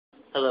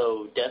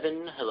Hello,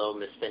 Devin. Hello,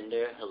 Miss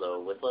Fender.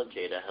 Hello, with love,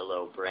 Jada.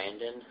 Hello,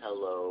 Brandon.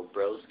 Hello,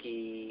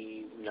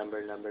 Broski.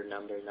 Number.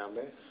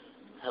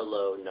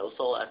 Hello, No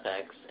Soul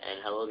FX.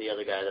 And hello, the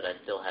other guy that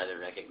I still haven't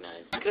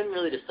recognized. I couldn't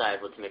really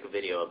decide what to make a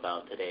video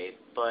about today,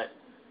 but,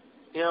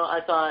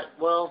 I thought,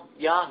 well,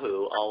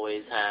 Yahoo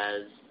always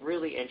has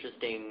really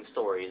interesting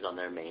stories on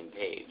their main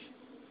page.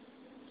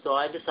 So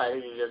I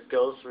decided to just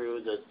go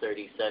through the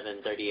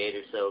 37, 38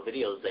 or so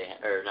videos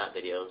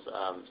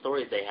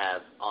stories they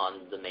have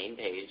on the main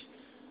page,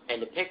 and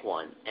to pick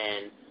one.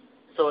 And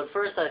so at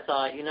first I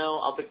thought,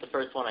 I'll pick the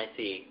first one I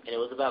see, and it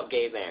was about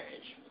gay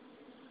marriage.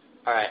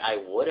 Alright,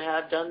 I would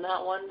have done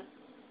that one,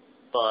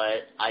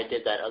 but I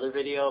did that other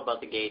video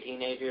about the gay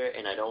teenager,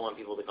 and I don't want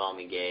people to call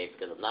me gay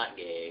because I'm not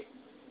gay.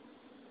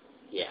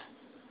 Yeah.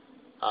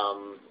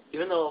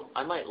 Even though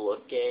I might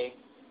look gay,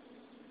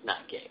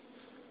 not gay.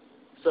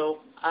 So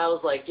I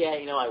was like, yeah,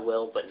 I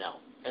will, but no.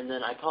 And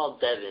then I called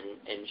Devin,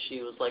 and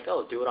she was like,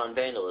 oh, do it on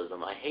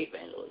vandalism. I hate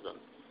vandalism.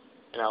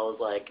 And I was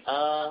like,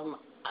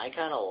 I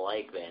kind of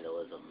like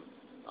vandalism,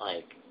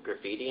 like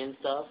graffiti and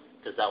stuff,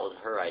 because that was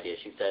her idea.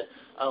 She said,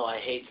 oh, I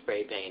hate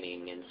spray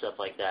painting and stuff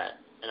like that.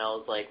 And I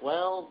was like,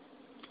 well,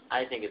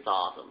 I think it's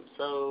awesome,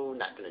 so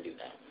not going to do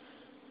that.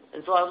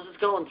 And so I was just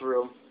going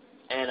through,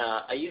 and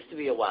I used to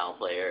be a WoW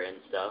player and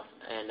stuff,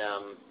 and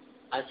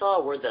I saw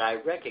a word that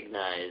I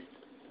recognized,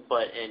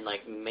 but in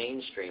like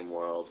mainstream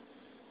world,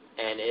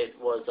 and it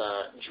was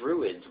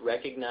Druids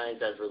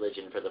recognized as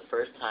religion for the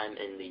first time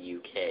in the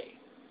UK.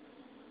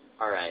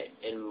 Alright,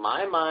 in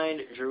my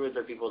mind, Druids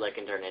are people that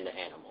can turn into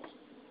animals.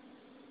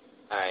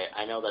 Alright,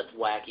 I know that's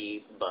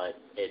wacky, but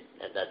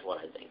that's what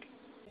I think.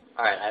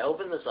 Alright, I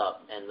open this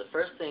up, and the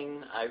first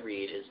thing I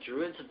read is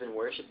Druids have been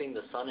worshipping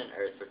the sun and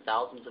earth for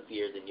thousands of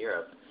years in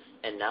Europe,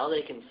 and now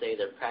they can say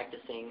they're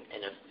practicing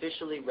an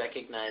officially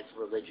recognized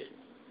religion.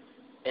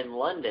 In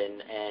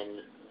London and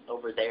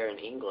over there in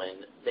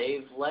England,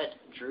 they've let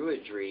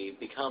Druidry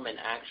become an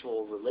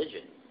actual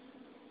religion.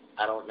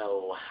 I don't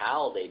know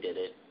how they did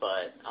it,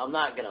 but I'm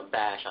not going to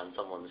bash on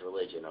someone's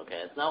religion,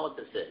 okay? It's not what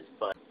this is,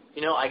 but,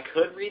 I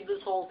could read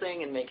this whole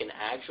thing and make an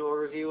actual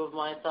review of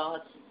my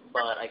thoughts,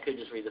 but I could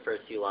just read the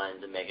first few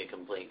lines and make a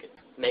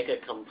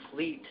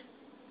complete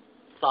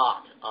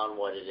thought on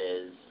what it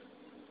is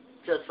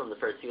just from the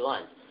first few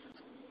lines.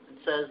 It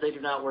says they do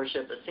not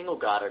worship a single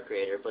god or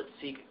creator, but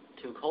seek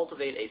to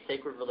cultivate a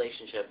sacred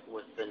relationship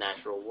with the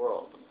natural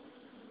world.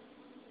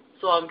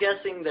 So I'm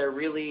guessing they're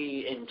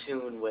really in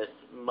tune with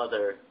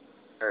Mother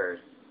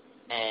Earth,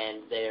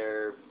 and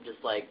they're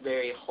just like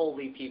very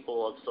holy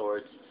people of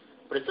sorts.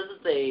 But it says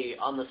that they,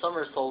 on the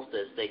summer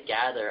solstice, they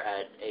gather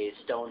at a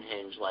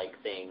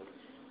Stonehenge-like thing,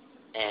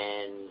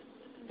 and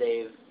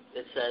it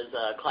says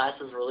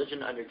classes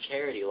religion under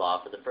charity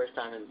law for the first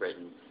time in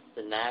Britain.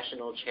 The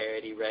National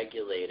Charity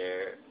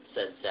Regulator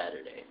said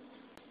Saturday.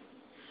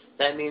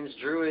 That means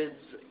Druids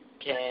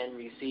can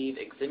receive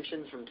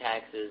exemptions from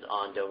taxes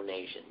on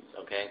donations,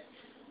 okay?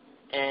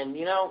 And,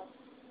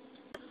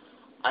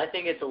 I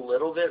think it's a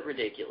little bit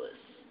ridiculous,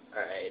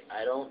 alright?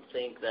 I don't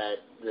think that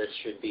this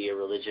should be a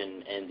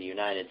religion in the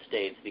United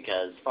States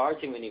because far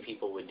too many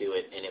people would do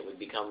it and it would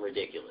become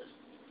ridiculous.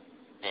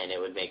 And it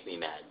would make me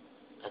mad.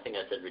 I think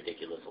I said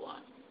ridiculous a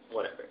lot.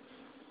 Whatever.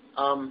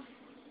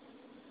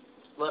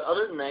 But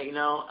other than that,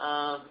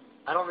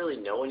 I don't really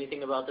know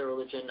anything about their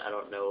religion. I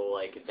don't know,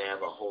 like, if they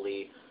have a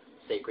holy,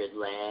 sacred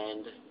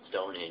land,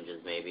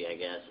 Stonehenges maybe, I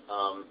guess,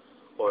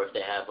 or if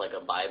they have, like,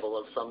 a Bible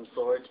of some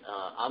sort.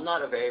 I'm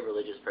not a very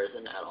religious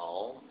person at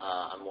all.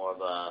 I'm more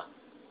of a,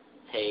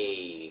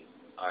 hey,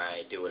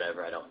 alright, do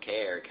whatever, I don't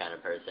care kind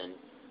of person.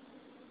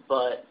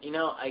 But,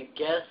 I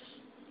guess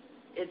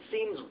it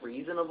seems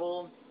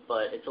reasonable,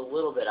 but it's a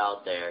little bit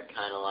out there,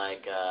 kind of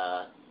like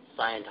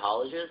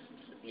Scientologists.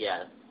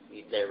 Yeah,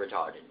 they're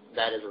retarded.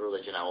 That is a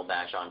religion I will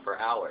bash on for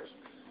hours.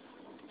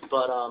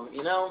 But,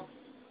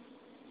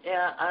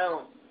 yeah,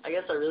 I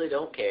guess I really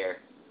don't care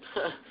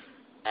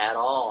at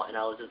all, and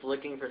I was just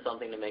looking for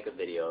something to make a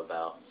video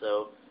about.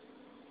 So,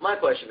 my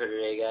question for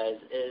today,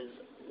 guys, is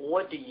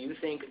what do you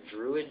think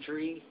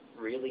Druidry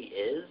really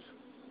is,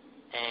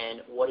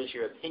 and what is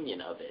your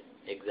opinion of it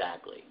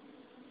exactly?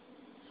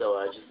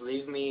 So, just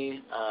leave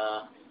me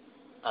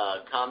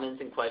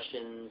comments and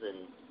questions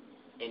and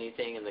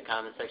anything in the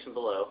comment section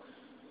below.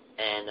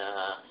 And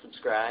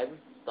subscribe,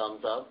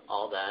 thumbs up,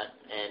 all that,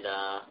 and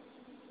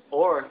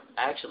or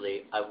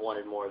actually, I've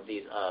wanted more of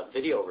these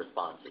video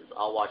responses.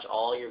 I'll watch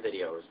all your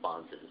video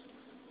responses,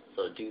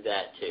 so do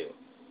that too.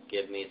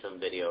 Give me some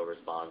video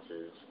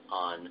responses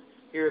on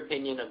your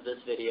opinion of this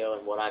video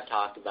and what I've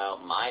talked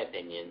about, my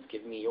opinions.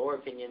 Give me your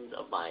opinions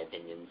of my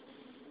opinions,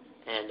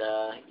 and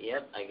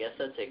yep, I guess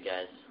that's it,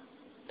 guys.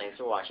 Thanks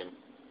for watching.